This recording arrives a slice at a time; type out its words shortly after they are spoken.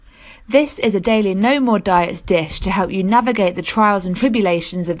This is a daily No More Diets dish to help you navigate the trials and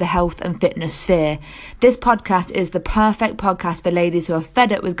tribulations of the health and fitness sphere. This podcast is the perfect podcast for ladies who are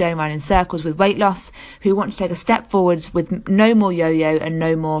fed up with going around in circles with weight loss, who want to take a step forwards with no more yo-yo and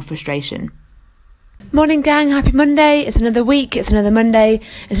no more frustration. Morning gang, happy Monday. It's another week, it's another Monday,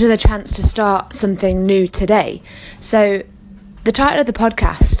 it's another chance to start something new today. So the title of the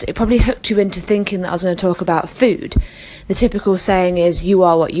podcast, it probably hooked you into thinking that I was going to talk about food. The typical saying is, you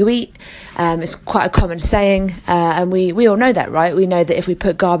are what you eat. It's quite a common saying, and we all know that, right? We know that if we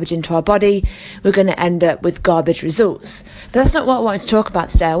put garbage into our body, we're going to end up with garbage results. But that's not what I wanted to talk about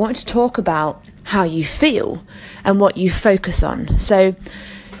today. I wanted to talk about how you feel and what you focus on. So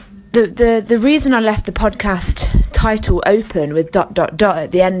the reason I left the podcast title open with ...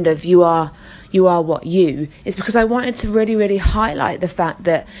 at the end of you are what you is because I wanted to really highlight the fact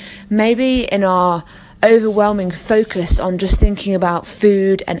that maybe in our overwhelming focus on just thinking about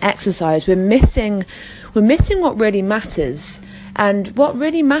food and exercise, we're missing what really matters. And what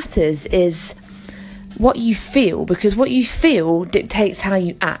really matters is what you feel, because what you feel dictates how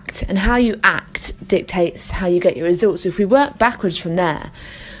you act, and how you act dictates how you get your results. So if we work backwards from there,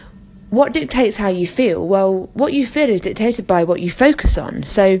 what dictates how you feel? Well, what you feel is dictated by what you focus on.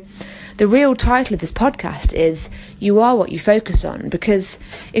 So the real title of this podcast is You Are What You Focus On, because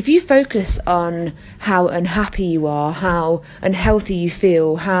if you focus on how unhappy you are, how unhealthy you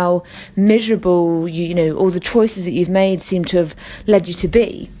feel, how miserable you know, all the choices that you've made seem to have led you to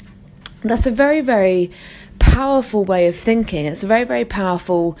be, that's a very powerful way of thinking. It's a very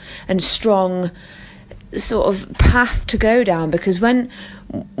powerful and strong sort of path to go down, because when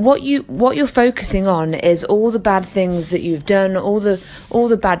what you're focusing on is all the bad things that you've done, all the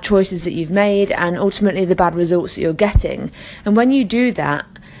bad choices that you've made, and ultimately the bad results that you're getting. And when you do that,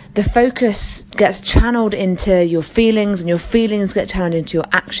 the focus gets channeled into your feelings, and your feelings get channeled into your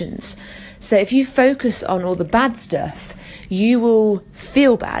actions. So if you focus on all the bad stuff, you will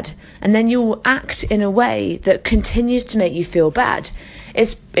feel bad, and then you will act in a way that continues to make you feel bad.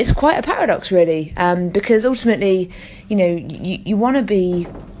 It's quite a paradox, really, because ultimately, you know, you want to be,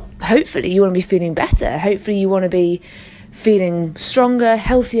 hopefully you want to be feeling better. Hopefully you want to be feeling stronger,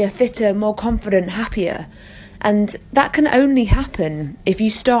 healthier, fitter, more confident, happier. And that can only happen if you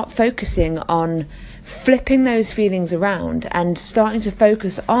start focusing on flipping those feelings around and starting to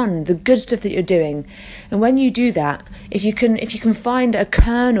focus on the good stuff that you're doing. And when you do that, if you can find a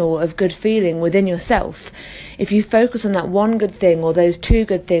kernel of good feeling within yourself, if you focus on that one good thing or those two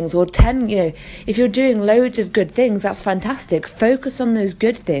good things or 10, you know, if you're doing loads of good things, that's fantastic. Focus on those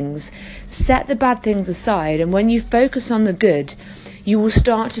good things, set the bad things aside, and when you focus on the good, you will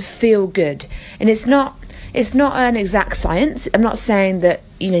start to feel good. And it's not an exact science. I'm not saying that,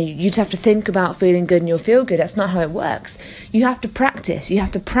 you know, you'd have to think about feeling good and you'll feel good. That's not how it works. You have to practice. You have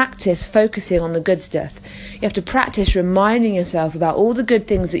to practice focusing on the good stuff. You have to practice reminding yourself about all the good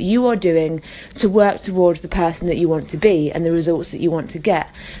things that you are doing to work towards the person that you want to be and the results that you want to get.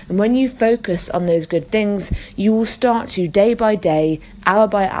 And when you focus on those good things, you will start to, day by day, hour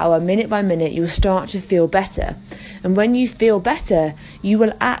by hour, minute by minute, you will start to feel better. And when you feel better, you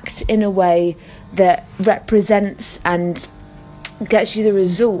will act in a way that represents and gets you the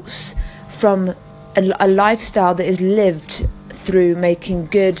results from a lifestyle that is lived through making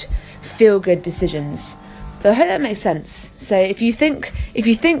good, feel-good decisions. So I hope that makes sense. So if you think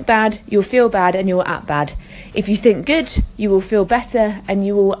bad, you'll feel bad and you'll act bad. If you think good, you will feel better and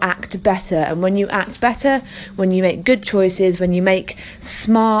you will act better. And when you act better, when you make good choices, when you make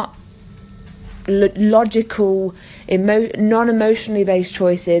smart, logical, non-emotionally based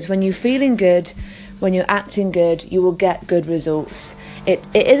choices, when you're feeling good, when you're acting good, you will get good results. It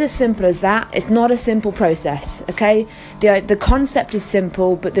is as simple as that. It's not a simple process, okay? The concept is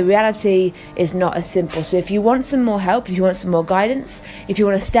simple, but the reality is not as simple. So if you want some more help, if you want some more guidance, if you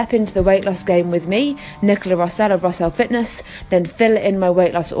want to step into the weight loss game with me, Nicola Rossell of Rossell Fitness, then fill in my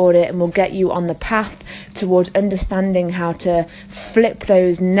weight loss audit and we'll get you on the path towards understanding how to flip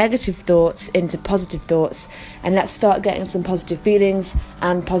those negative thoughts into positive thoughts. And let's start getting some positive feelings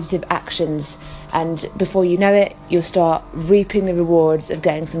and positive actions. And before you know it, you'll start reaping the rewards of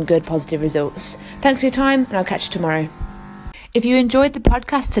getting some good positive results. Thanks for your time, and I'll catch you tomorrow. If you enjoyed the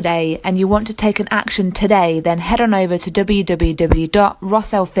podcast today and you want to take an action today, then head on over to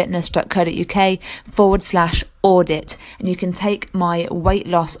www.rossellfitness.co.uk/audit, and you can take my weight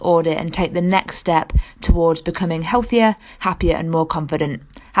loss audit and take the next step towards becoming healthier, happier, and more confident.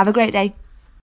 Have a great day.